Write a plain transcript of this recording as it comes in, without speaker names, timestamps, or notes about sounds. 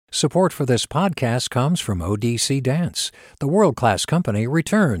Support for this podcast comes from ODC Dance. The world-class company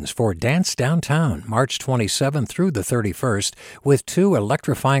returns for Dance Downtown, March 27th through the 31st, with 2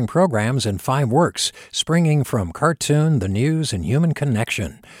 electrifying programs and 5 works, springing from cartoon, the news, and human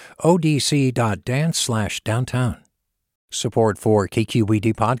connection. odc.dance/downtown. Support for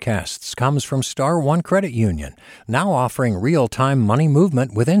KQED podcasts comes from Star One Credit Union, now offering real-time money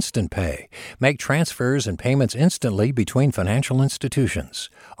movement with Instant Pay. Make transfers and payments instantly between financial institutions,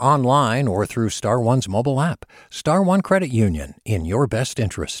 online or through Star One's mobile app. Star One Credit Union, in your best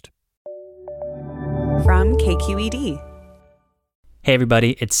interest. From KQED. Hey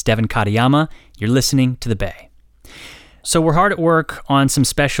everybody, it's Devin Katayama. You're listening to The Bay. So we're hard at work on some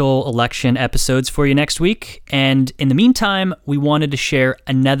special election episodes for you next week, and in the meantime, we wanted to share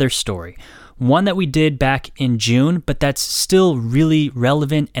another story, one that we did back in June, but that's still really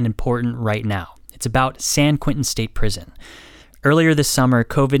relevant and important right now. It's about San Quentin State Prison. Earlier this summer,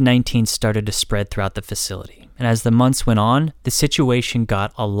 COVID-19 started to spread throughout the facility, and as the months went on, the situation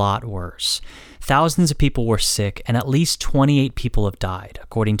got a lot worse. Thousands of people were sick, and at least 28 people have died,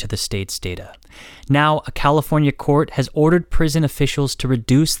 according to the state's data. Now, a California court has ordered prison officials to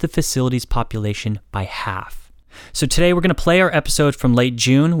reduce the facility's population by half. So today we're going to play our episode from late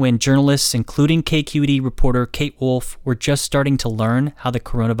June when journalists, including KQED reporter Kate Wolf, were just starting to learn how the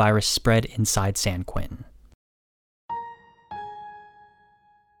coronavirus spread inside San Quentin.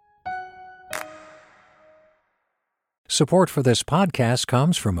 Support for this podcast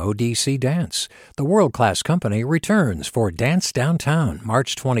comes from ODC Dance. The world-class company returns for Dance Downtown,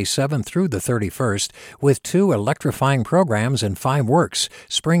 March 27th through the 31st, with 2 electrifying programs and 5 works,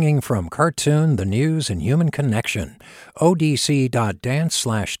 springing from cartoon, the news, and human connection.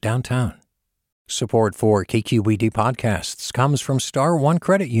 odc.dance/downtown. Support for KQED podcasts comes from Star One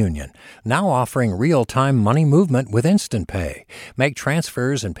Credit Union, now offering real-time money movement with Instant Pay. Make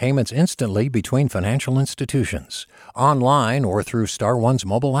transfers and payments instantly between financial institutions, online or through Star One's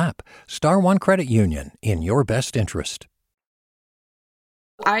mobile app. Star One Credit Union, in your best interest.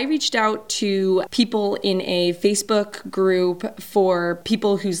 I reached out to people in a Facebook group for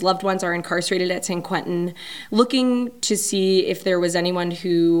people whose loved ones are incarcerated at San Quentin, looking to see if there was anyone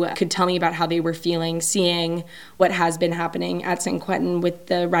who could tell me about how they were feeling, seeing what has been happening at San Quentin with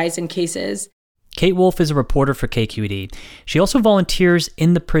the rise in cases. Kate Wolf is a reporter for KQED. She also volunteers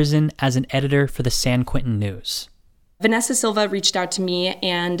in the prison as an editor for the San Quentin News. Vanessa Silva reached out to me,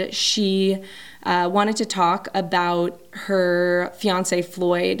 and she wanted to talk about her fiance,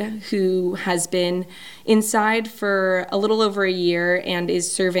 Floyd, who has been inside for a little over a year and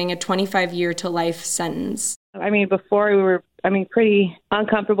is serving a 25-year-to-life sentence. Before we were, pretty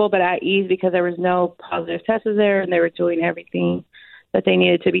uncomfortable, but at ease because there was no positive tests there, and they were doing everything that they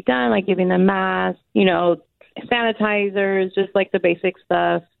needed to be done, like giving them masks, sanitizers, just like the basic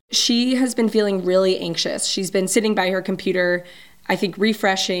stuff. She has been feeling really anxious. She's been sitting by her computer, I think,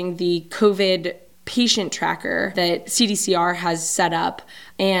 refreshing the COVID patient tracker that CDCR has set up.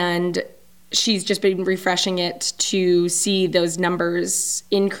 And she's just been refreshing it to see those numbers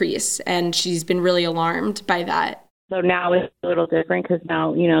increase. And she's been really alarmed by that. So now it's a little different because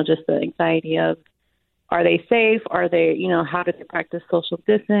now, just the anxiety of, are they safe? Are they, how do they practice social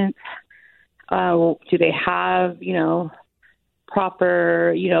distance? Do they have,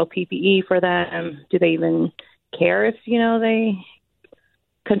 proper, PPE for them? Do they even care if, they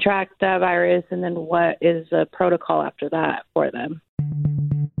contract that virus? And then what is the protocol after that for them?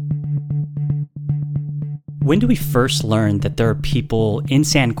 When do we first learn that there are people in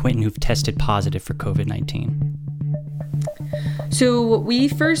San Quentin who've tested positive for COVID-19? So we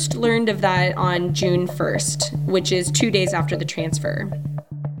first learned of that on June 1st, which is 2 days after the transfer.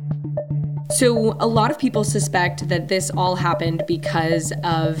 So a lot of people suspect that this all happened because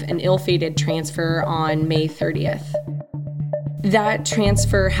of an ill-fated transfer on May 30th. That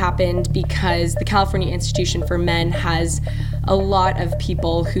transfer happened because the California Institution for Men has a lot of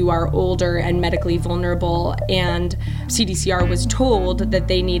people who are older and medically vulnerable, and CDCR was told that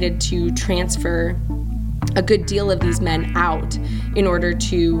they needed to transfer a good deal of these men out in order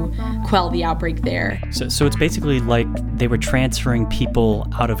to quell the outbreak there. So it's basically like they were transferring people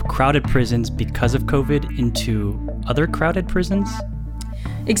out of crowded prisons because of COVID into other crowded prisons?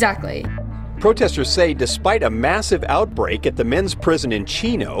 Exactly. Protesters say despite a massive outbreak at the men's prison in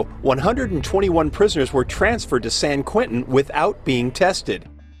Chino, 121 prisoners were transferred to San Quentin without being tested.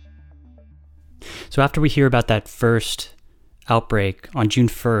 So after we hear about that first outbreak on June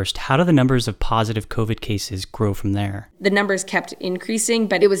 1st, how do the numbers of positive COVID cases grow from there? The numbers kept increasing,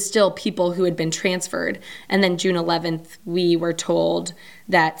 but it was still people who had been transferred. And then June 11th, we were told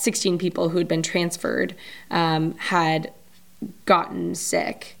that 16 people who had been transferred had gotten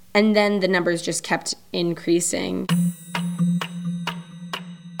sick. And then the numbers just kept increasing.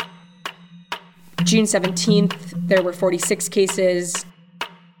 June 17th, there were 46 cases.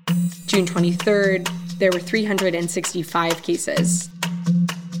 June 23rd, there were 365 cases.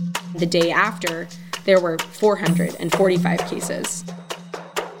 The day after, there were 445 cases.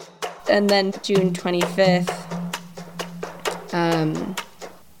 And then June 25th,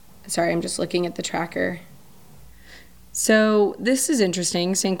 sorry, I'm just looking at the tracker. So this is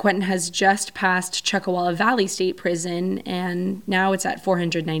interesting. San Quentin has just passed Chuckawalla Valley State Prison, and now it's at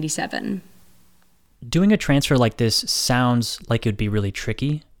 497. Doing a transfer like this sounds like it would be really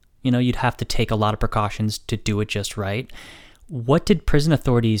tricky. You'd have to take a lot of precautions to do it just right. What did prison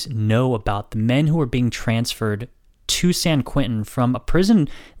authorities know about the men who were being transferred to San Quentin from a prison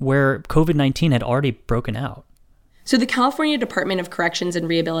where COVID-19 had already broken out? So the California Department of Corrections and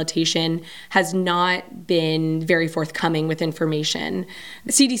Rehabilitation has not been very forthcoming with information.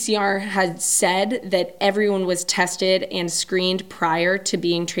 The CDCR had said that everyone was tested and screened prior to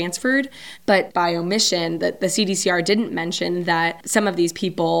being transferred, but by omission, the CDCR didn't mention that some of these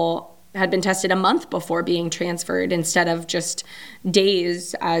people had been tested a month before being transferred instead of just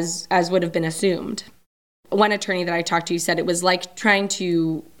days as would have been assumed. One attorney that I talked to said it was like trying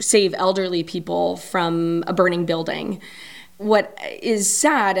to save elderly people from a burning building. What is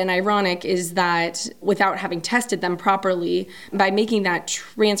sad and ironic is that without having tested them properly, by making that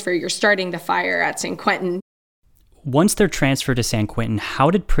transfer, you're starting the fire at San Quentin. Once they're transferred to San Quentin,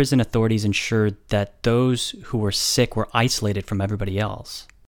 how did prison authorities ensure that those who were sick were isolated from everybody else?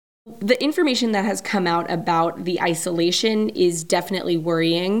 The information that has come out about the isolation is definitely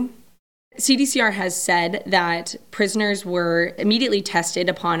worrying. CDCR has said that prisoners were immediately tested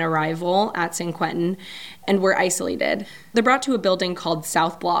upon arrival at San Quentin and were isolated. They're brought to a building called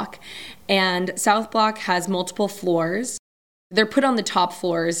South Block, and South Block has multiple floors. They're put on the top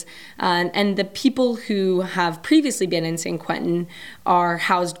floors, and the people who have previously been in San Quentin are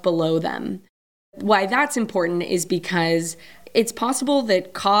housed below them. Why that's important is because it's possible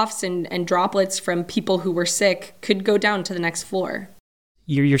that coughs and droplets from people who were sick could go down to the next floor.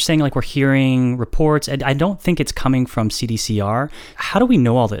 You're saying like we're hearing reports. I don't think it's coming from CDCR. How do we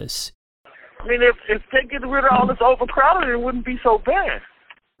know all this? I mean, if they get rid of all this overcrowding, it wouldn't be so bad.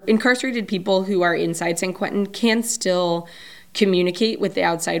 Incarcerated people who are inside San Quentin can still communicate with the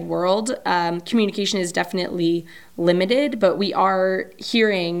outside world. Communication is definitely limited, but we are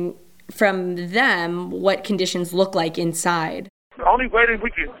hearing from them what conditions look like inside. The only way that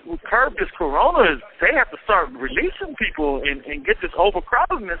we can curb this corona is they have to start releasing people and get this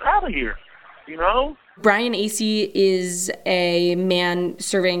overcrowdedness out of here, Brian Acey is a man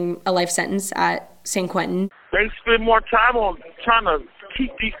serving a life sentence at San Quentin. They spend more time on trying to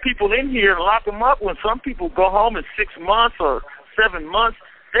keep these people in here and lock them up. When some people go home in 6 months or 7 months,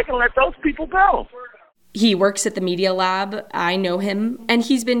 they can let those people go. He works at the media lab. I know him, and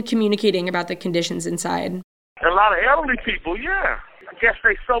he's been communicating about the conditions inside. A lot of elderly people, yeah. I guess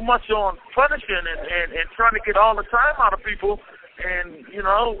they so much on punishing and trying to get all the time out of people, and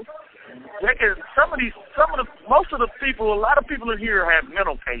they can. Most of the people, a lot of people in here have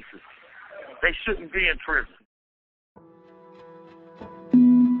mental cases. They shouldn't be in prison.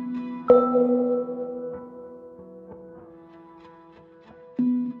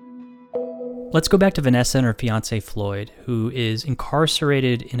 Let's go back to Vanessa and her fiancé Floyd, who is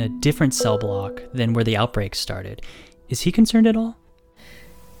incarcerated in a different cell block than where the outbreak started. Is he concerned at all?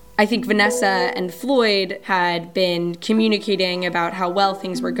 I think Vanessa and Floyd had been communicating about how well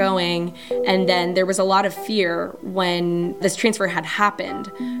things were going, and then there was a lot of fear when this transfer had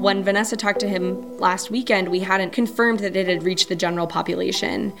happened. When Vanessa talked to him last weekend, we hadn't confirmed that it had reached the general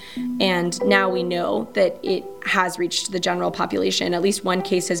population, and now we know that it has reached the general population. At least one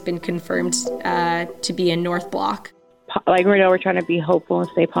case has been confirmed to be in North Block. Like we're trying to be hopeful and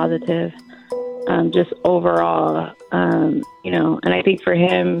stay positive. Just overall, and I think for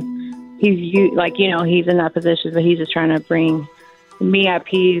him, he's in that position, but he's just trying to bring me at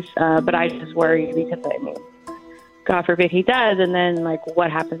peace. But I just worry because, God forbid he does, and then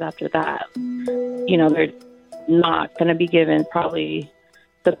what happens after that? They're not going to be given probably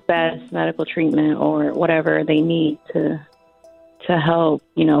the best medical treatment or whatever they need to help,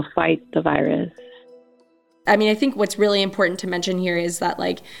 fight the virus. I mean, I think what's really important to mention here is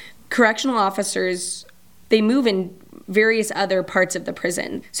that correctional officers, they move in various other parts of the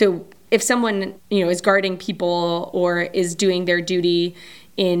prison. So if someone, is guarding people or is doing their duty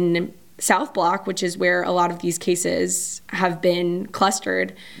in South Block, which is where a lot of these cases have been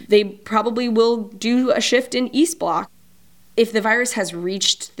clustered, they probably will do a shift in East Block. If the virus has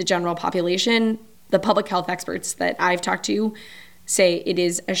reached the general population, the public health experts that I've talked to say it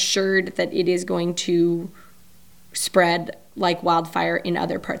is assured that it is going to spread like wildfire in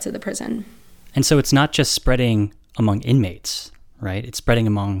other parts of the prison. And so it's not just spreading among inmates, right? It's spreading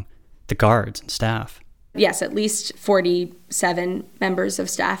among the guards and staff. Yes, at least 47 members of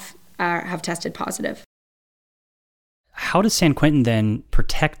staff have tested positive. How does San Quentin then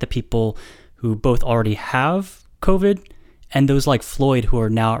protect the people who both already have COVID and those like Floyd who are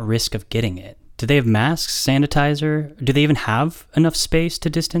now at risk of getting it? Do they have masks, sanitizer? Do they even have enough space to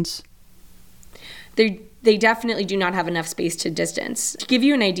distance? They definitely do not have enough space to distance. To give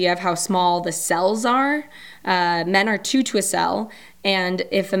you an idea of how small the cells are, men are 2 to a cell, and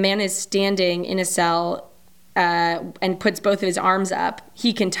if a man is standing in a cell and puts both of his arms up,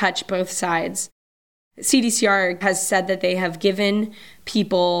 he can touch both sides. CDCR has said that they have given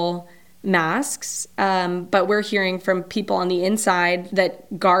people masks, but we're hearing from people on the inside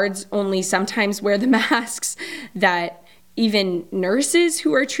that guards only sometimes wear the masks, that even nurses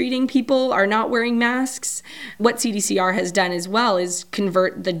who are treating people are not wearing masks. What CDCR has done as well is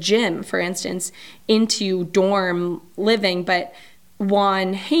convert the gym, for instance, into dorm living. But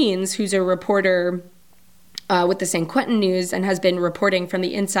Juan Haynes, who's a reporter with the San Quentin News and has been reporting from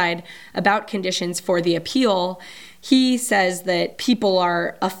the inside about conditions for the appeal, he says that people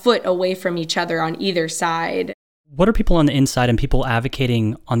are a foot away from each other on either side. What are people on the inside and people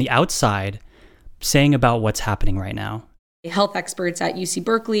advocating on the outside saying about what's happening right now? Health experts at UC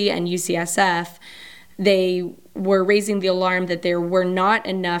Berkeley and UCSF, they were raising the alarm that there were not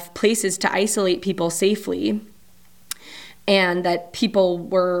enough places to isolate people safely, and that people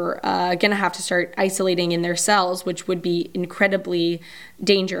were going to have to start isolating in their cells, which would be incredibly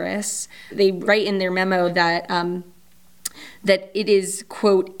dangerous. They write in their memo that it is,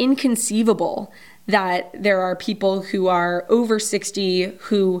 quote, inconceivable that there are people who are over 60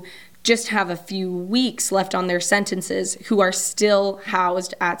 who just have a few weeks left on their sentences who are still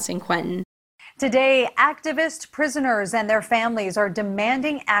housed at San Quentin. Today, activist prisoners and their families are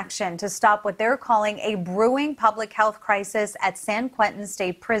demanding action to stop what they're calling a brewing public health crisis at San Quentin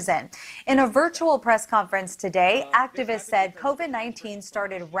State Prison. In a virtual press conference today, activists said COVID-19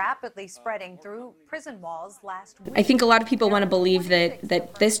 started rapidly spreading through prison walls last week. I think a lot of people want to believe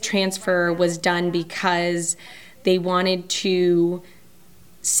that this transfer was done because they wanted to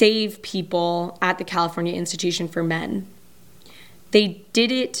save people at the California Institution for Men. They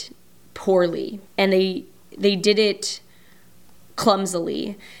did it poorly, and they did it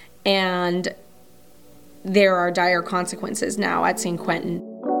clumsily, and there are dire consequences now at San Quentin.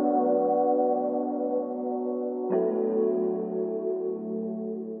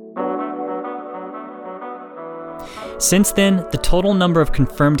 Since then, the total number of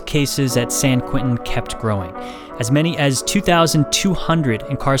confirmed cases at San Quentin kept growing. As many as 2,200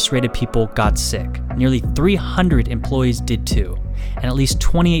 incarcerated people got sick. Nearly 300 employees did too, and at least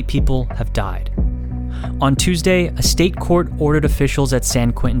 28 people have died. On Tuesday, a state court ordered officials at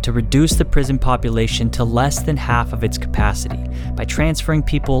San Quentin to reduce the prison population to less than half of its capacity by transferring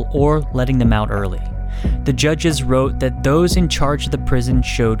people or letting them out early. The judges wrote that those in charge of the prison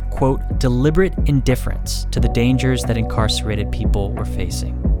showed, quote, deliberate indifference to the dangers that incarcerated people were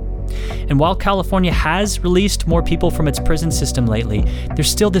facing. And while California has released more people from its prison system lately, there's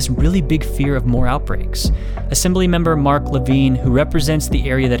still this really big fear of more outbreaks. Assemblymember Mark Levine, who represents the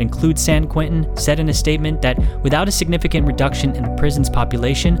area that includes San Quentin, said in a statement that without a significant reduction in the prison's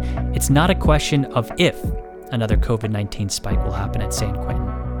population, it's not a question of if another COVID-19 spike will happen at San Quentin.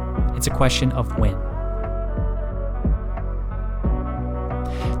 It's a question of when.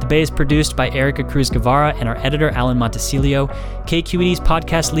 The Bay is produced by Erica Cruz Guevara and our editor, Alan Montecillo. KQED's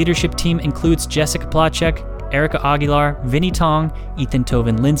podcast leadership team includes Jessica Plachek, Erica Aguilar, Vinnie Tong, Ethan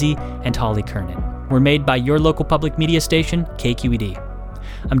Tovin Lindsay, and Holly Kernan. We're made by your local public media station, KQED.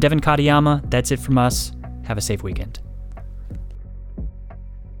 I'm Devin Katayama. That's it from us. Have a safe weekend.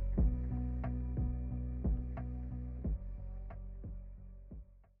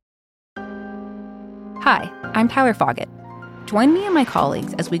 Hi, I'm Tyler Foggett. Join me and my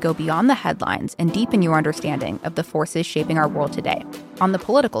colleagues as we go beyond the headlines and deepen your understanding of the forces shaping our world today on The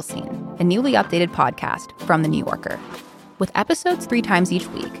Political Scene, a newly updated podcast from The New Yorker. With episodes 3 times each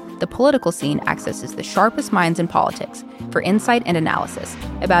week, The Political Scene accesses the sharpest minds in politics for insight and analysis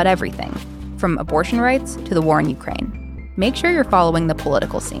about everything, from abortion rights to the war in Ukraine. Make sure you're following The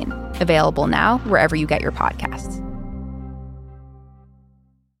Political Scene, available now wherever you get your podcasts.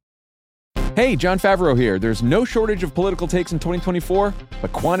 Hey, Jon Favreau here. There's no shortage of political takes in 2024,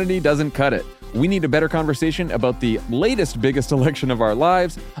 but quantity doesn't cut it. we need a better conversation about the latest, biggest election of our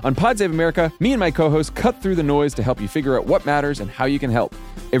lives. On Pod Save America, me and my co-hosts cut through the noise to help you figure out what matters and how you can help.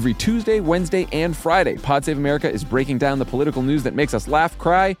 Every Tuesday, Wednesday, and Friday, Pod Save America is breaking down the political news that makes us laugh,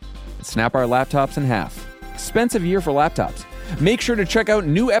 cry, and snap our laptops in half. Expensive year for laptops. Make sure to check out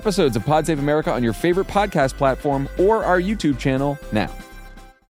new episodes of Pod Save America on your favorite podcast platform or our YouTube channel now.